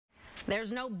There's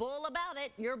no bull about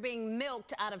it. You're being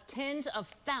milked out of tens of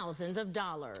thousands of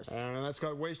dollars. And that's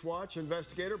got Waste Watch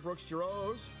investigator Brooks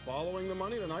Giroux following the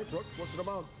money tonight. Brooks, what's it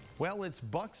about? Well, it's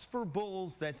bucks for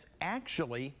bulls. That's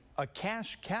actually a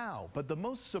cash cow. But the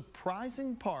most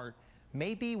surprising part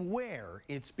may be where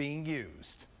it's being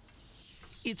used.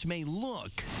 It may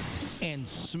look and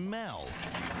smell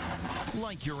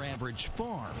like your average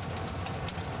farm.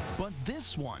 But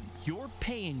this one you're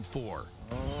paying for.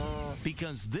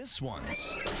 Because this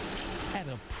one's at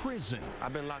a prison.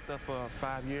 I've been locked up for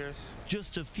 5 years.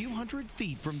 Just a few hundred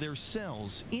feet from their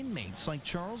cells, inmates like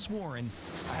Charles Warren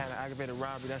I had an aggravated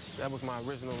robbery. That was my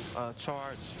original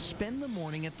charge. spend the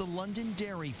morning at the London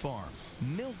dairy farm,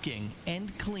 milking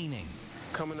and cleaning.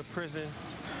 Coming to prison,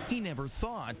 He never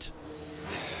thought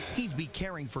he'd be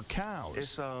caring for cows.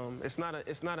 it's not a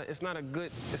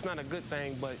good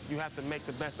thing, but you have to make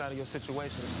the best out of your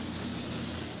situation.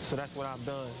 So that's what I've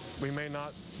done. We may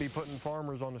not be putting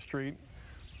farmers on the street.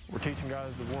 We're teaching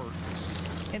guys to work.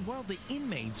 And while the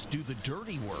inmates do the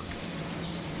dirty work,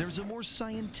 there's a more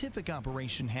scientific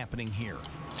operation happening here.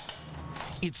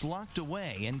 It's locked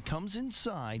away and comes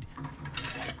inside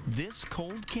this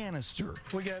cold canister.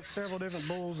 We got several different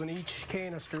bulls in each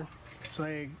canister, so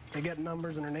they got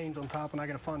numbers and their names on top, and I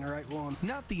got to find the right one.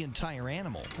 Not the entire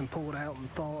animal, And pull it out and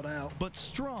thaw it out. but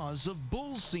straws of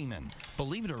bull semen.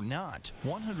 Believe it or not,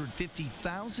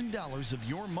 $150,000 of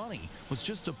your money was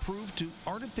just approved to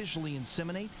artificially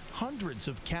inseminate hundreds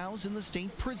of cows in the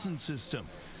state prison system.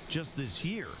 Just this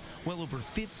year, well over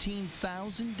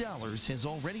 $15,000 has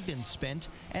already been spent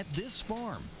at this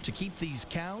farm to keep these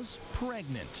cows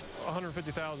pregnant.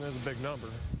 150,000 is a big number.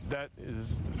 That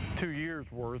is 2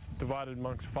 years worth divided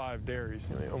amongst 5 dairies.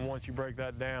 And once you break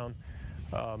that down,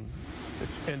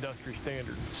 it's industry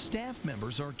standard. Staff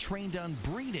members are trained on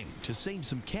breeding to save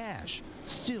some cash.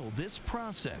 Still, this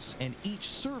process and each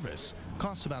service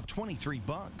costs about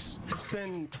 $23.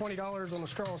 Spend $20 on a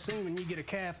straw semen, you get a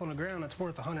calf on the ground that's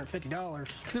worth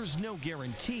 $150. There's no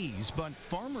guarantees, but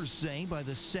farmers say by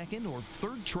the second or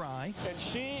third try, And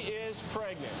she is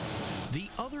pregnant. the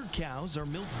other cows are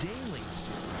milked daily.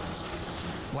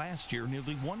 Last year,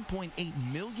 nearly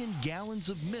 1.8 million gallons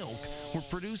of milk were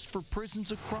produced for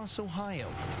prisons across Ohio.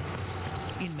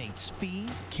 Inmates feed,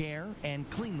 care, and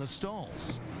clean the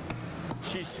stalls.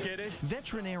 She's skittish.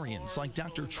 Veterinarians like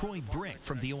Dr. Troy Brick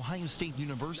from The Ohio State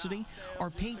University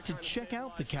are paid to check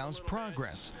out the cow's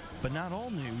progress. But not all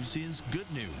news is good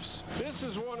news. This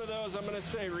is one of those, I'm going to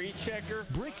say, rechecker.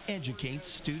 Brick educates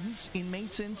students,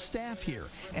 inmates, and staff here,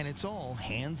 and it's all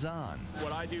hands-on.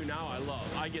 What I do now, I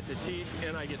love. I get to teach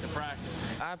and I get to practice.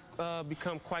 I've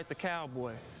become quite the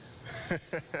cowboy.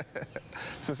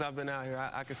 Since I've been out here,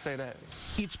 I can say that.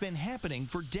 It's been happening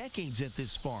for decades at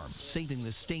this farm, saving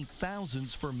the state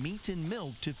thousands for meat and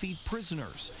milk to feed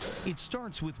prisoners. It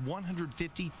starts with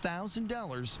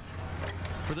 $150,000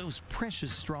 for those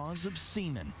precious straws of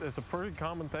semen. It's a pretty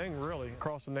common thing, really,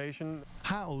 across the nation.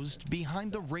 Housed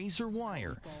behind the razor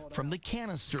wire, from the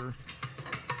canister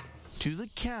to the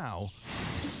cow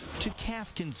to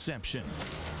calf conception.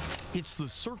 It's the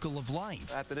circle of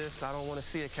life. After this, I don't want to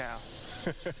see a cow.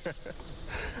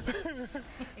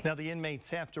 Now, the inmates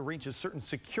have to reach a certain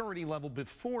security level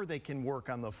before they can work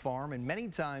on the farm, and many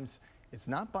times it's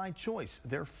not by choice.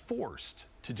 They're forced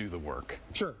to do the work.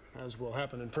 Sure, as will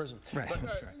happen in prison. Right, But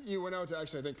that's right. you went out to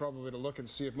actually, I think, probably to look and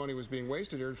see if money was being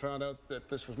wasted here and found out that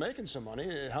this was making some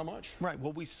money. How much? Right.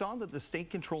 Well, we saw that the State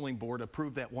Controlling Board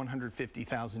approved that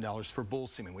 $150,000 for bull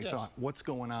semen. We Yes. thought, what's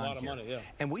going on here? A lot of money, yeah.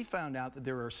 And we found out that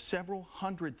there are several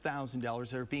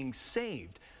 $100,000 that are being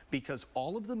saved because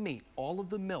all of the meat, all of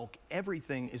the milk,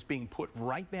 everything is being put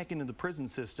right back into the prison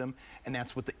system, and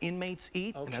that's what the inmates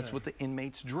eat, and that's what the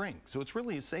inmates drink. So it's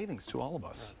really a savings to all of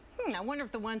us. I wonder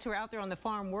if the ones who are out there on the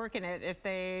farm working it, if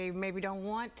they maybe don't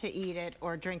want to eat it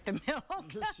or drink the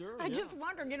milk. Sure, I yeah. just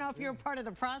wonder, you know, if you're a part of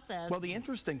the process. Well, the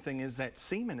interesting thing is that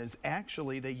semen is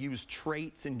actually, they use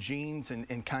traits and genes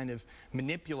and kind of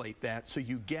manipulate that so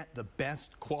you get the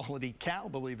best quality cow,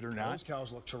 believe it or not. Those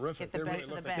cows look terrific. Get the They best really of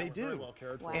look the like best. they They were do. very well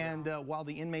cared for. Wow. And while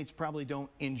the inmates probably don't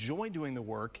enjoy doing the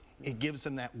work, it gives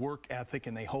them that work ethic,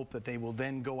 and they hope that they will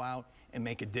then go out and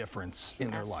make a difference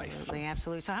in their life. Absolutely,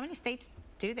 absolutely. So how many states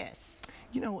do this?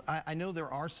 You know, I know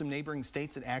there are some neighboring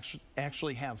states that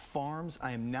actually have farms.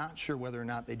 I am not sure whether or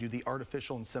not they do the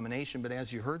artificial insemination, but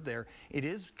as you heard there, it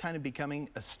is kind of becoming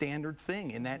a standard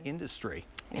thing in that industry,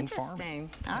 in farming.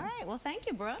 Interesting. All right. Well, thank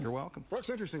you, Brooks. You're welcome. Brooks,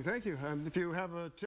 interesting. Thank you. If you have a